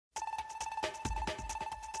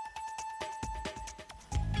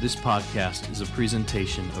This podcast is a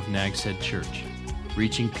presentation of Nags Head Church,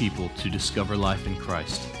 reaching people to discover life in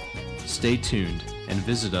Christ. Stay tuned and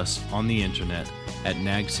visit us on the internet at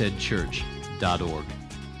nagsheadchurch.org.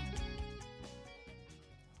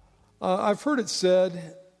 I've heard it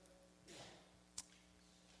said,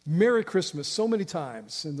 Merry Christmas, so many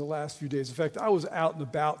times in the last few days. In fact, I was out and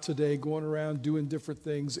about today, going around doing different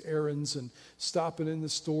things, errands, and stopping in the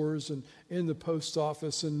stores and in the post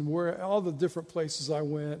office and where all the different places I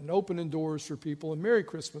went and opening doors for people. And Merry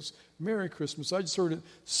Christmas, Merry Christmas. I just heard it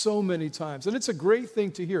so many times, and it's a great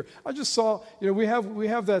thing to hear. I just saw, we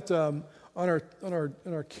have that on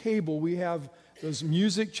our cable. We have those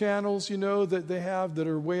music channels, that they have that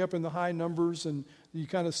are way up in the high numbers, and you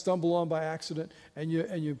kind of stumble on by accident, and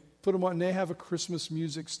you put them on, and they have a Christmas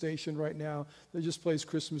music station right now that just plays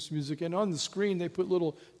Christmas music. And on the screen, they put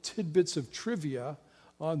little tidbits of trivia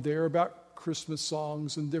on there about Christmas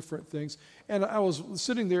songs and different things. And I was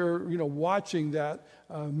sitting there, watching that,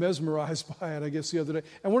 mesmerized by it, I guess, the other day.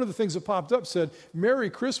 And one of the things that popped up said, Merry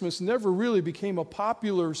Christmas never really became a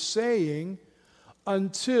popular saying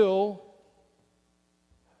until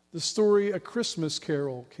the story A Christmas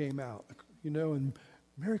Carol came out, and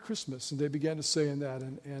Merry Christmas, and they began to say that,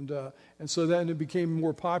 and so then it became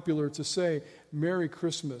more popular to say Merry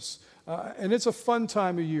Christmas, and it's a fun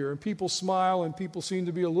time of year, and people smile, and people seem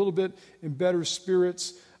to be a little bit in better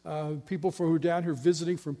spirits. People who are down here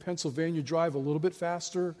visiting from Pennsylvania drive a little bit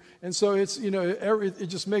faster, and so it's it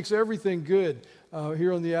just makes everything good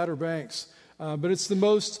here on the Outer Banks, but it's the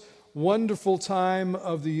most wonderful time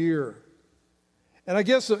of the year. And I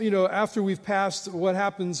guess, after we've passed what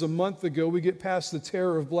happens a month ago, we get past the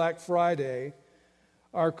terror of Black Friday,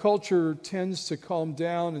 our culture tends to calm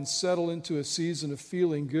down and settle into a season of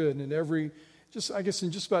feeling good. And in just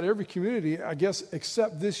about every community,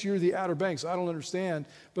 except this year, the Outer Banks, I don't understand,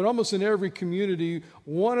 but almost in every community,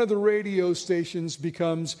 one of the radio stations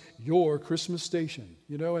becomes your Christmas station,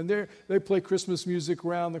 and they play Christmas music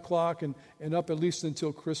around the clock and up at least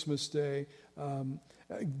until Christmas Day.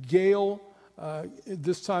 Gail,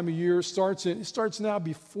 this time of year it starts now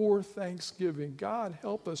before Thanksgiving. God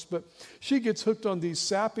help us, but she gets hooked on these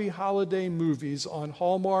sappy holiday movies on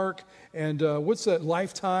Hallmark and what's that,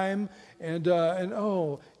 Lifetime, and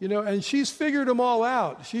she's figured them all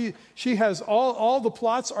out. She has all the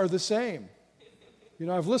plots are the same.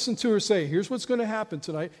 I've listened to her say, here's what's going to happen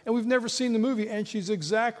tonight, and we've never seen the movie, and she's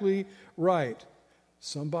exactly right.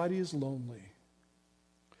 Somebody is lonely.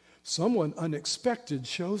 Someone unexpected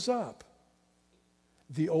shows up.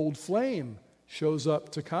 The old flame shows up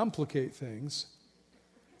to complicate things.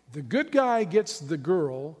 The good guy gets the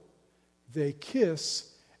girl. They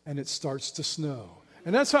kiss, and it starts to snow.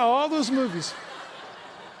 And that's how all those movies,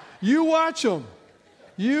 you watch them.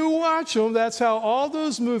 That's how all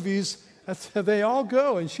those movies, they all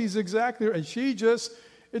go. And she's exactly right. And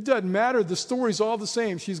it doesn't matter. The story's all the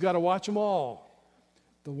same. She's got to watch them all.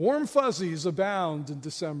 The warm fuzzies abound in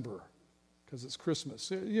December, because it's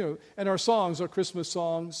Christmas, and our songs are Christmas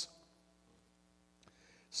songs.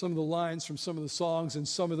 Some of the lines from some of the songs in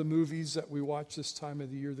some of the movies that we watch this time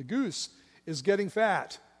of the year. The goose is getting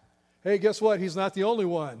fat. Hey, guess what? He's not the only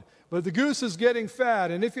one. But the goose is getting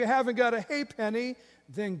fat. And if you haven't got a hay penny,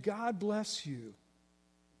 then God bless you.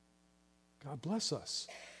 God bless us.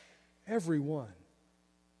 Everyone.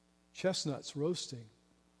 Chestnuts roasting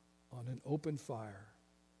on an open fire.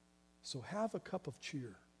 So have a cup of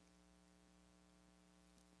cheer.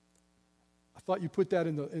 I thought you put that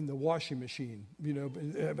in the washing machine,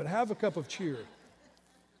 but have a cup of cheer.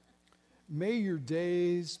 May your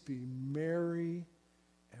days be merry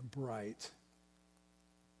and bright.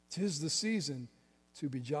 'Tis the season to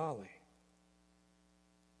be jolly.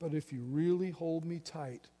 But if you really hold me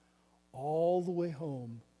tight, all the way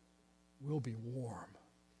home we'll be warm.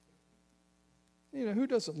 Who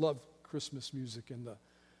doesn't love Christmas music and the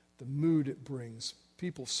mood it brings?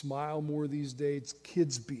 People smile more these days.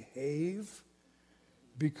 Kids behave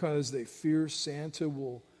because they fear Santa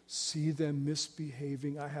will see them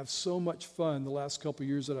misbehaving. I have so much fun the last couple of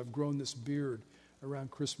years that I've grown this beard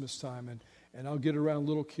around Christmas time. And I'll get around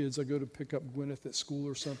little kids. I go to pick up Gwyneth at school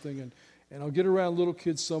or something. And I'll get around little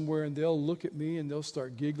kids somewhere, and they'll look at me, and they'll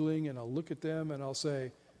start giggling. And I'll look at them, and I'll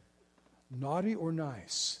say, naughty or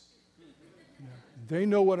nice? They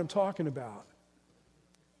know what I'm talking about.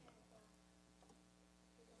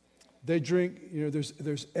 They drink,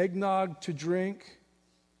 there's eggnog to drink,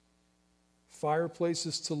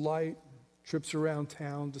 fireplaces to light, trips around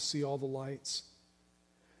town to see all the lights.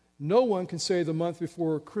 No one can say the month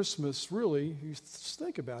before Christmas, really, you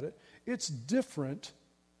think about it, it's different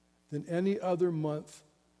than any other month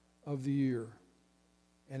of the year.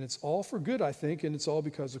 And it's all for good, I think, and it's all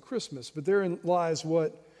because of Christmas. But therein lies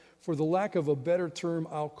what, for the lack of a better term,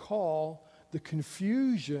 I'll call the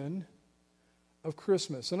confusion of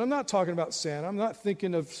Christmas. And I'm not talking about Santa. I'm not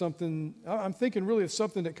thinking of something, I'm thinking really of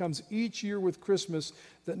something that comes each year with Christmas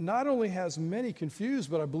that not only has many confused,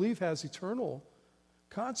 but I believe has eternal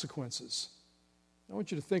consequences. I want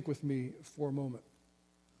you to think with me for a moment.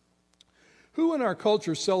 Who in our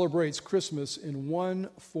culture celebrates Christmas in one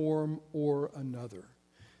form or another?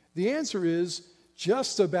 The answer is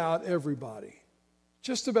just about everybody.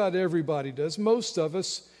 Just about everybody does. Most of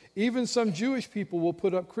us, even some Jewish people, will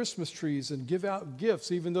put up Christmas trees and give out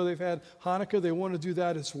gifts. Even though they've had Hanukkah, they want to do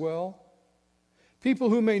that as well. People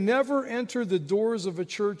who may never enter the doors of a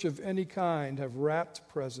church of any kind have wrapped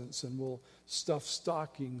presents and will stuff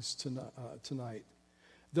stockings tonight.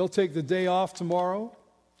 They'll take the day off tomorrow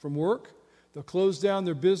from work. They'll close down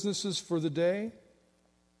their businesses for the day.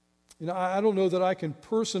 You know, I don't know that I can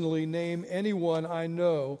personally name anyone I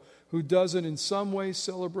know who doesn't in some way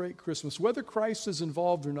celebrate Christmas, whether Christ is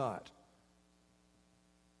involved or not.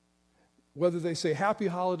 Whether they say Happy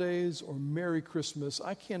Holidays or Merry Christmas,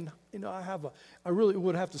 I really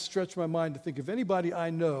would have to stretch my mind to think of anybody I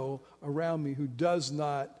know around me who does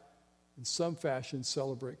not, in some fashion,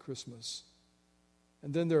 celebrate Christmas.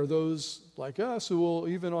 And then there are those like us who will,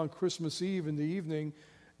 even on Christmas Eve in the evening,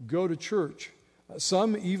 go to church.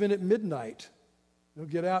 Some even at midnight. They'll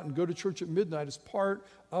get out and go to church at midnight as part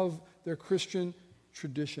of their Christian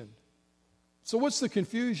tradition. So what's the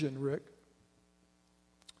confusion, Rick?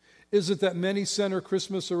 Is it that many center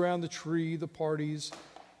Christmas around the tree, the parties,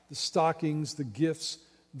 the stockings, the gifts,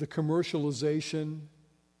 the commercialization?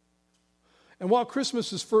 And while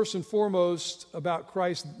Christmas is first and foremost about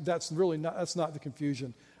Christ, that's not the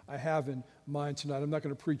confusion I have in mind tonight. I'm not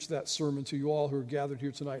going to preach that sermon to you all who are gathered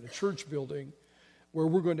here tonight in a church building where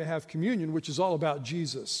we're going to have communion, which is all about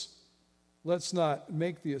Jesus. Let's not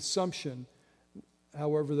make the assumption,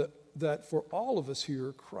 however, that for all of us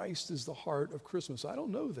here, Christ is the heart of Christmas. I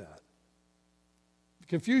don't know that. The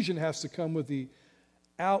confusion has to come with the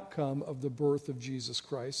outcome of the birth of Jesus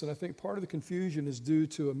Christ. And I think part of the confusion is due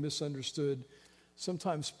to a misunderstood,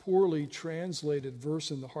 sometimes poorly translated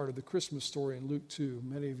verse in the heart of the Christmas story in Luke 2.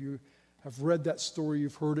 Many of you have read that story.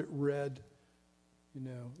 You've heard it read. You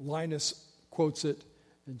know, Linus quotes it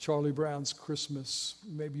in Charlie Brown's Christmas.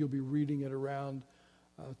 Maybe you'll be reading it around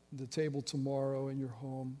the table tomorrow in your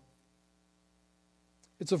home.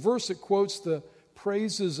 It's a verse that quotes the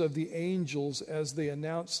praises of the angels as they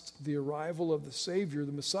announced the arrival of the Savior,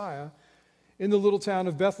 the Messiah, in the little town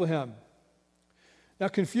of Bethlehem. Now,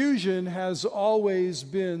 confusion has always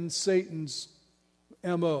been Satan's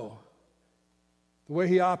MO, the way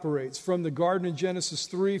he operates. From the garden in Genesis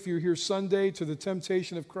 3, if you're here Sunday, to the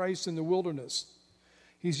temptation of Christ in the wilderness.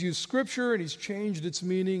 He's used Scripture and he's changed its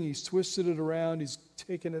meaning. He's twisted it around. He's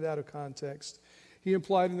taken it out of context. He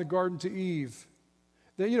implied in the garden to Eve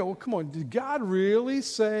that, well, come on, did God really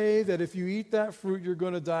say that if you eat that fruit, you're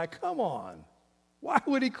going to die? Come on. Why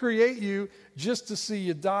would he create you just to see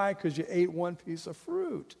you die because you ate one piece of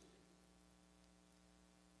fruit?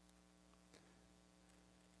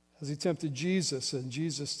 As he tempted Jesus and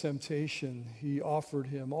Jesus' temptation, he offered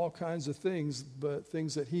him all kinds of things, but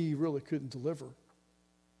things that he really couldn't deliver.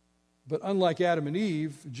 But unlike Adam and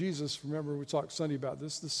Eve, Jesus, remember we talked Sunday about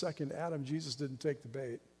this, the second Adam, Jesus didn't take the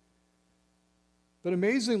bait. But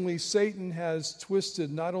amazingly, Satan has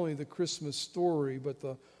twisted not only the Christmas story, but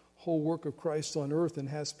the whole work of Christ on earth, and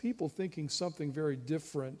has people thinking something very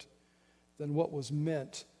different than what was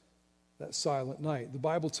meant that silent night. The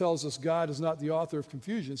Bible tells us God is not the author of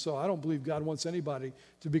confusion, so I don't believe God wants anybody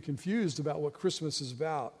to be confused about what Christmas is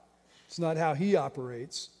about. It's not how he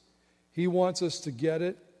operates. He wants us to get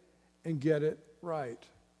it and get it right.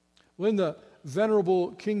 Well, in the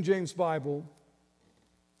Venerable King James Bible,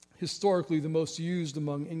 historically the most used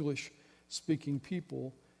among English-speaking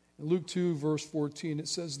people, in Luke 2, verse 14, it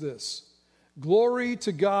says this: "Glory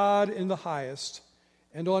to God in the highest,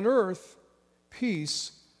 and on earth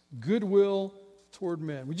peace, goodwill toward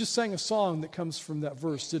men." We just sang a song that comes from that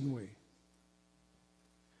verse, didn't we?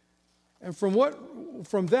 And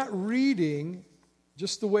from that reading,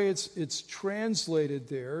 just the way it's translated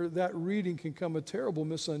there, that reading can come a terrible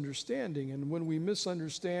misunderstanding. And when we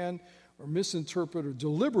misunderstand or misinterpret or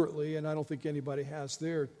deliberately, and I don't think anybody has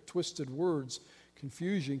there, twisted words,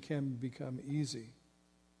 confusion can become easy.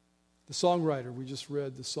 The songwriter, we just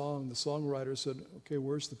read the song, the songwriter said, okay,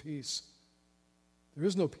 where's the peace? There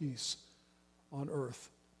is no peace on earth,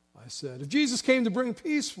 I said. If Jesus came to bring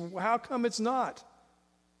peace, how come it's not?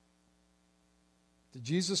 Did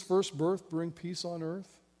Jesus' first birth bring peace on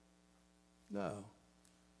earth? No.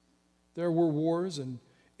 There were wars and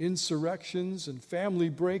insurrections and family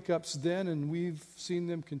breakups then, and we've seen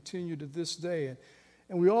them continue to this day.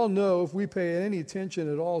 And we all know, if we pay any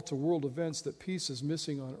attention at all to world events, that peace is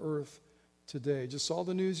missing on earth today. Just saw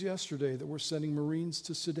the news yesterday that we're sending Marines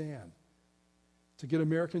to Sudan to get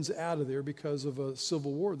Americans out of there because of a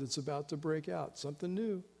civil war that's about to break out. Something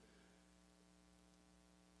new.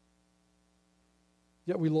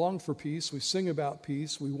 Yet we long for peace. We sing about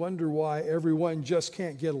peace. We wonder why everyone just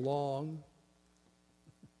can't get along.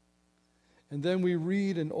 And then we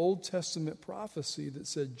read an Old Testament prophecy that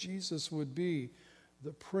said Jesus would be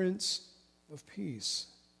the Prince of Peace.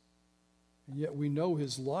 And yet we know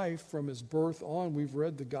his life from his birth on. We've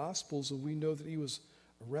read the Gospels, and we know that he was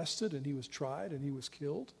arrested and he was tried and he was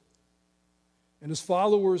killed. And his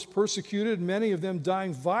followers persecuted, many of them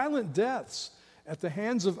dying violent deaths at the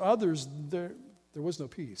hands of others. There was no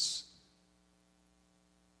peace.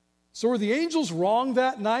 So were the angels wrong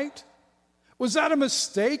that night? Was that a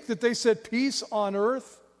mistake that they said peace on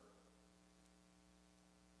earth?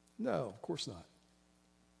 No, of course not.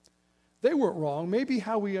 They weren't wrong. Maybe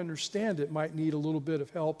how we understand it might need a little bit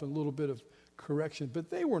of help and a little bit of correction,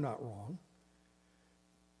 but they were not wrong.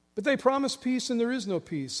 But they promised peace and there is no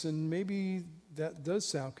peace, and maybe that does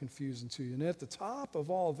sound confusing to you. And at the top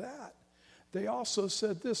of all that, they also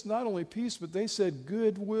said this, not only peace, but they said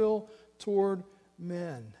goodwill toward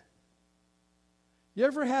men. You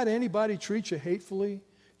ever had anybody treat you hatefully,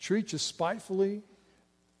 treat you spitefully,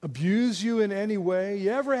 abuse you in any way?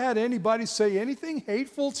 You ever had anybody say anything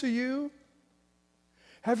hateful to you?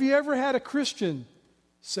 Have you ever had a Christian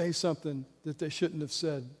say something that they shouldn't have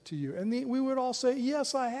said to you? And we would all say,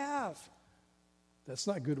 yes, I have. That's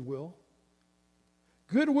not goodwill.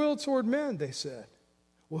 Goodwill toward men, they said.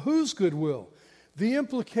 Well, whose goodwill? The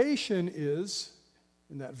implication is,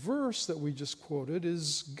 in that verse that we just quoted,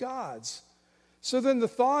 is God's. So then the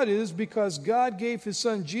thought is, because God gave his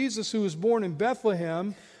son Jesus, who was born in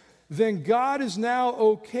Bethlehem, then God is now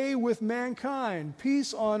okay with mankind.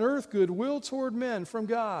 Peace on earth, goodwill toward men from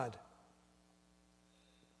God.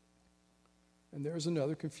 And there's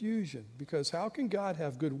another confusion, because how can God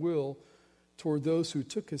have goodwill toward those who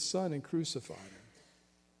took his son and crucified him?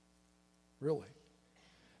 Really?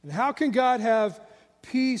 And how can God have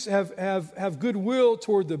peace, have goodwill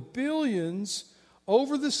toward the billions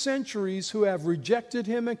over the centuries who have rejected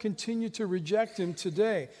him and continue to reject him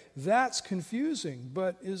today? That's confusing,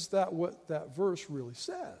 but is that what that verse really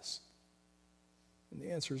says? And the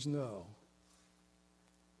answer is no.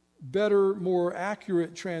 Better, more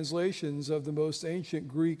accurate translations of the most ancient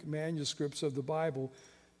Greek manuscripts of the Bible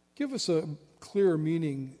give us a clearer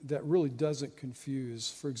meaning that really doesn't confuse.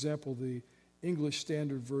 For example, the English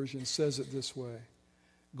Standard Version says it this way: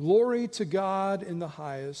 "Glory to God in the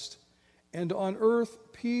highest, and on earth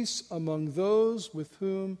peace among those with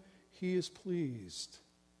whom he is pleased."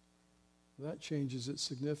 That changes it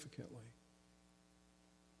significantly.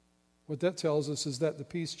 What that tells us is that the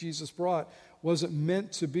peace Jesus brought wasn't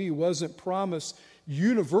meant to be, wasn't promised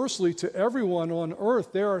universally to everyone on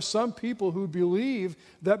earth. There are some people who believe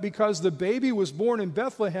that because the baby was born in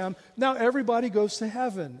Bethlehem, now everybody goes to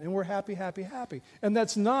heaven and we're happy, happy, happy. And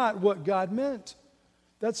that's not what God meant.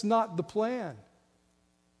 That's not the plan.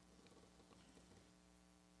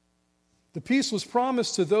 The peace was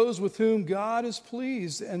promised to those with whom God is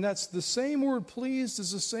pleased, and that's the same word pleased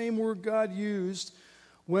is the same word God used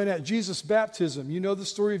when at Jesus' baptism. You know the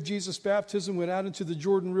story of Jesus' baptism, went out into the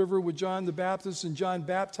Jordan River with John the Baptist, and John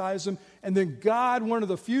baptized him. And then God, one of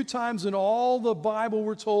the few times in all the Bible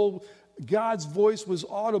we're told, God's voice was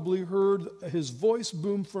audibly heard. His voice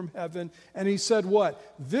boomed from heaven. And he said what?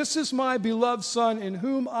 "This is my beloved Son in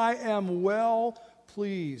whom I am well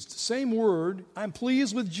pleased." Same word. I'm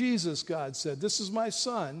pleased with Jesus, God said. This is my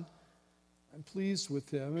Son. I'm pleased with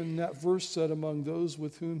him. And that verse said, among those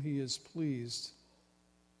with whom he is pleased.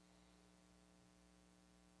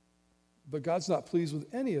 But God's not pleased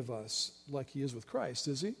with any of us like he is with Christ,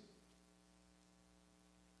 is he?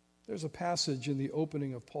 There's a passage in the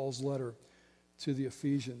opening of Paul's letter to the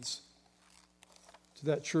Ephesians, to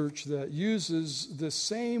that church, that uses the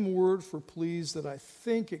same word for pleased that I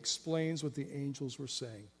think explains what the angels were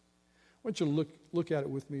saying. I want you to look at it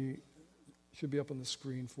with me. It should be up on the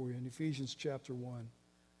screen for you in Ephesians chapter 1.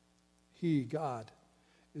 He, God,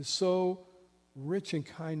 is so rich in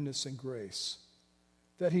kindness and grace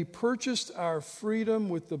that he purchased our freedom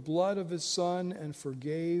with the blood of his Son and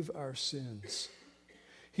forgave our sins.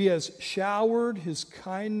 He has showered his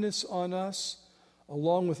kindness on us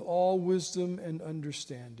along with all wisdom and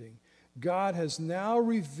understanding. God has now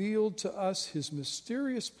revealed to us his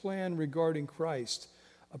mysterious plan regarding Christ,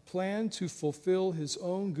 a plan to fulfill his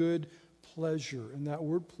own good pleasure. And that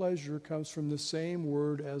word pleasure comes from the same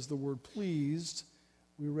word as the word pleased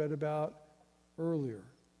we read about earlier.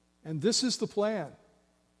 And this is the plan.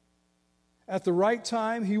 At the right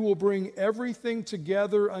time, he will bring everything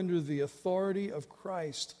together under the authority of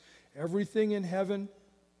Christ, everything in heaven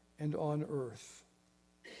and on earth.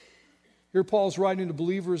 Here Paul's writing to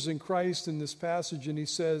believers in Christ in this passage, and he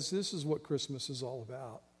says, this is what Christmas is all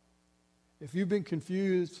about. If you've been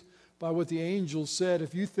confused by what the angels said,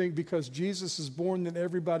 if you think because Jesus is born that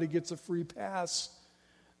everybody gets a free pass,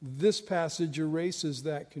 this passage erases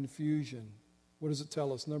that confusion. What does it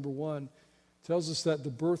tell us? Number one, it tells us that the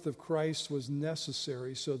birth of Christ was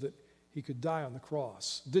necessary so that he could die on the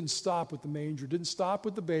cross. It didn't stop with the manger, didn't stop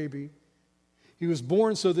with the baby. He was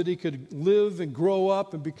born so that he could live and grow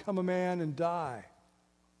up and become a man and die.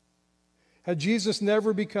 Had Jesus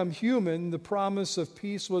never become human, the promise of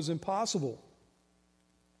peace was impossible.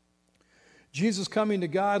 Jesus coming to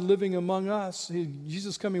God, living among us,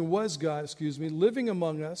 Jesus coming was God, living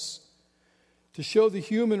among us to show the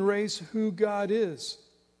human race who God is.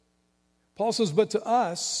 Paul says, but to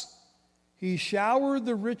us, he showered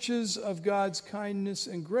the riches of God's kindness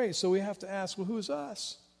and grace. So we have to ask, well, who is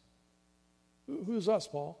us? Who is us,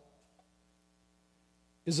 Paul?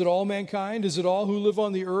 Is it all mankind? Is it all who live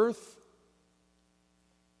on the earth?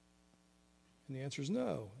 And the answer is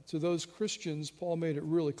no. To those Christians, Paul made it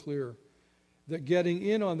really clear that getting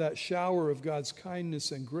in on that shower of God's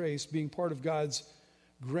kindness and grace, being part of God's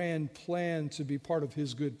grand plan to be part of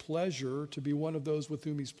his good pleasure, to be one of those with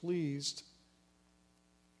whom he's pleased,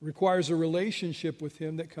 requires a relationship with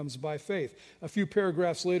him that comes by faith. A few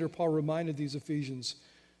paragraphs later, Paul reminded these Ephesians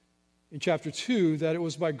in chapter 2 that it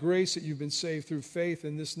was by grace that you've been saved through faith,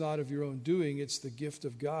 and this not of your own doing. It's the gift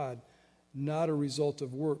of God, not a result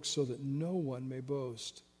of works, so that no one may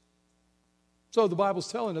boast. So the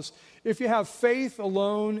Bible's telling us, if you have faith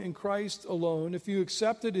alone in Christ alone, if you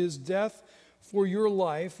accepted his death for your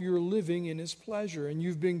life, you're living in his pleasure, and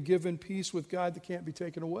you've been given peace with God that can't be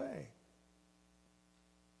taken away.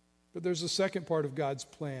 But there's a second part of God's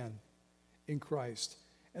plan in Christ.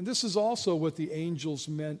 And this is also what the angels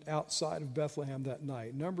meant outside of Bethlehem that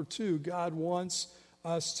night. Number two, God wants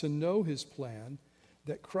us to know his plan,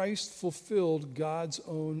 that Christ fulfilled God's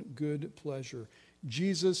own good pleasure.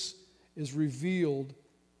 Jesus is revealed,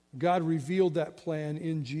 God revealed that plan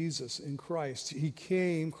in Jesus, in Christ. He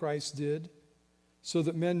came, Christ did, so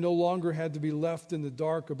that men no longer had to be left in the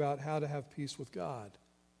dark about how to have peace with God.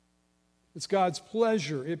 It's God's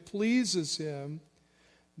pleasure. It pleases him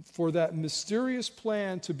for that mysterious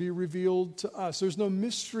plan to be revealed to us. There's no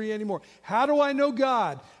mystery anymore. How do I know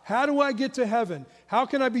God? How do I get to heaven? How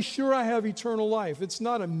can I be sure I have eternal life? It's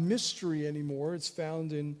not a mystery anymore.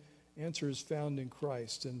 Answer is found in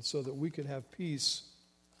Christ, and so that we could have peace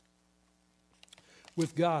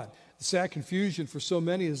with God. The sad confusion for so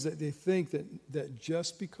many is that they think that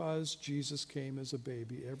just because Jesus came as a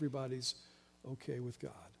baby, everybody's okay with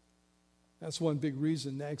God. That's one big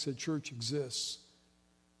reason Nags Head Church exists,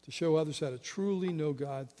 to show others how to truly know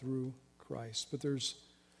God through Christ. But there's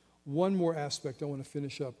one more aspect I want to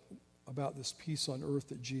finish up about this peace on earth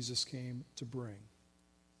that Jesus came to bring.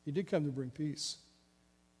 He did come to bring peace.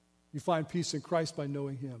 You find peace in Christ by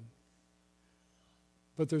knowing him.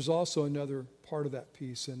 But there's also another part of that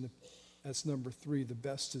peace, and that's number 3, the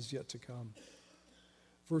best is yet to come.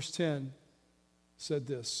 Verse 10 said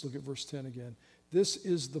this. Look at verse 10 again. This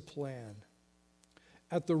is the plan.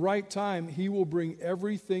 At the right time, he will bring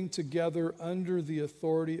everything together under the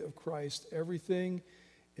authority of Christ, everything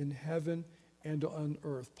in heaven and on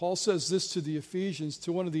earth. Paul says this to the Ephesians,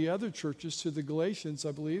 to one of the other churches, to the Galatians,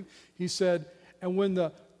 I believe. He said, and when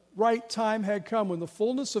the right time had come, when the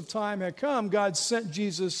fullness of time had come, God sent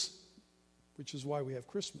Jesus, which is why we have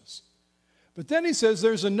Christmas. But then he says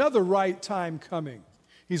there's another right time coming.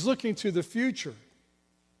 He's looking to the future.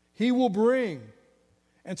 He will bring.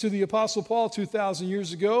 And to the Apostle Paul 2,000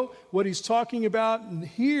 years ago, what he's talking about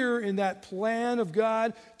here in that plan of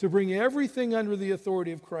God to bring everything under the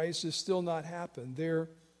authority of Christ has still not happened. There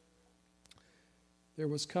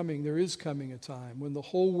is coming a time when the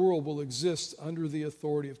whole world will exist under the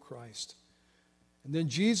authority of Christ. And then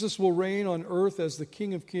Jesus will reign on earth as the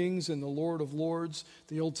King of Kings and the Lord of Lords.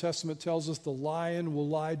 The Old Testament tells us the lion will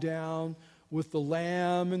lie down with the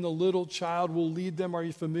lamb and the little child will lead them. Are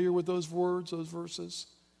you familiar with those words, those verses?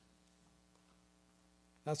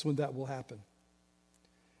 That's when that will happen.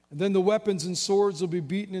 And then the weapons and swords will be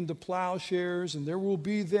beaten into plowshares, and there will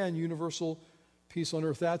be then universal peace on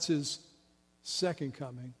earth. That's his second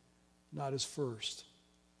coming, not his first.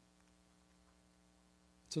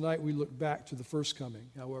 Tonight we look back to the first coming,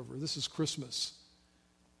 however. This is Christmas.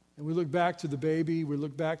 And we look back to the baby, we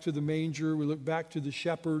look back to the manger, we look back to the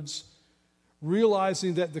shepherds,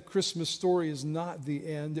 realizing that the Christmas story is not the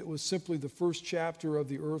end. It was simply the first chapter of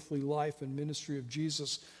the earthly life and ministry of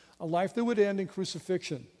Jesus, a life that would end in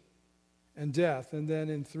crucifixion and death, and then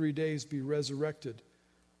in 3 days be resurrected,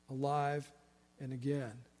 alive and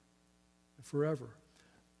again, and forever.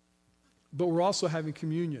 But we're also having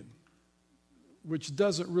communion, which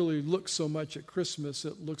doesn't really look so much at Christmas,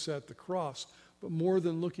 it looks at the cross. But more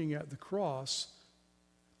than looking at the cross,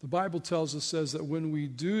 the Bible says that when we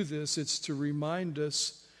do this, it's to remind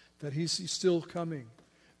us that he's still coming,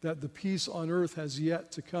 that the peace on earth has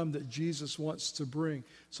yet to come that Jesus wants to bring.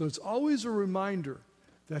 So it's always a reminder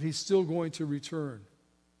that he's still going to return.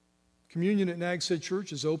 Communion at Nags Head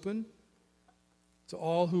Church is open to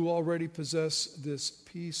all who already possess this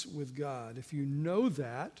peace with God. If you know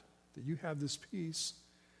that you have this peace,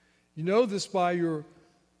 you know this by your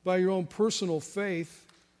own personal faith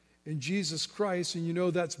in Jesus Christ, and you know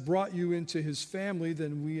that's brought you into his family,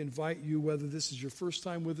 then we invite you, whether this is your first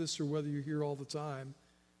time with us or whether you're here all the time,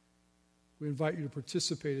 we invite you to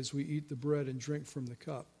participate as we eat the bread and drink from the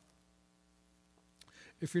cup.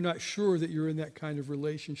 If you're not sure that you're in that kind of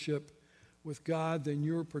relationship with God, then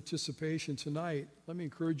your participation tonight, let me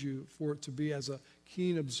encourage you for it to be as a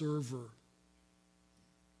keen observer,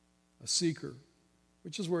 a seeker,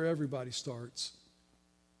 which is where everybody starts.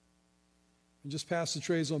 And just pass the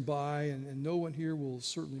trays on by, and no one here will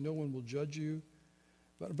judge you.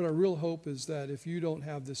 But our real hope is that if you don't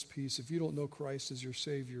have this peace, if you don't know Christ as your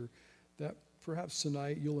Savior, that perhaps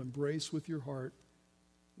tonight you'll embrace with your heart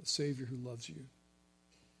the Savior who loves you.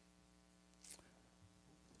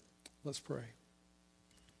 Let's pray.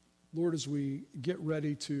 Lord, as we get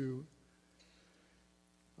ready to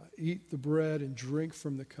eat the bread and drink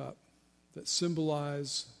from the cup that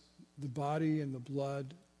symbolize the body and the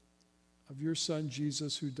blood of your Son,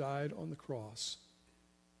 Jesus, who died on the cross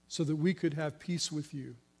so that we could have peace with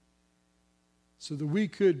you, so that we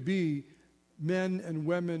could be men and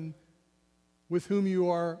women with whom you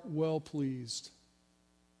are well pleased,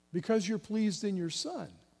 because you're pleased in your Son.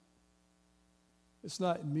 It's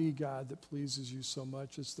not me, God, that pleases you so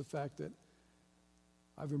much. It's the fact that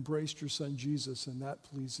I've embraced your Son, Jesus, and that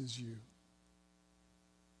pleases you.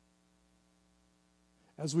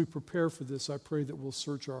 As we prepare for this, I pray that we'll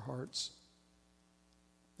search our hearts,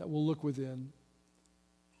 that we'll look within,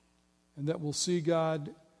 and that we'll see,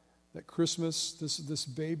 God, that Christmas, this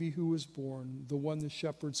baby who was born, the one the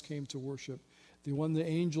shepherds came to worship, the one the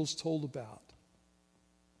angels told about,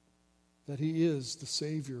 that he is the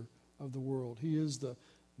Savior of the world. He is the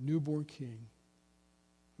newborn King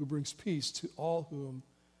who brings peace to all whom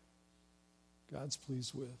God's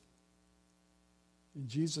pleased with. In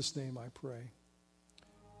Jesus' name I pray.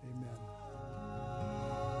 Amen.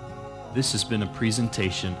 This has been a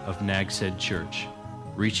presentation of Nags Head Church,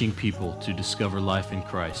 reaching people to discover life in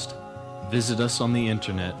Christ. Visit us on the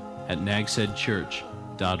internet at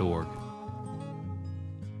nagsheadchurch.org.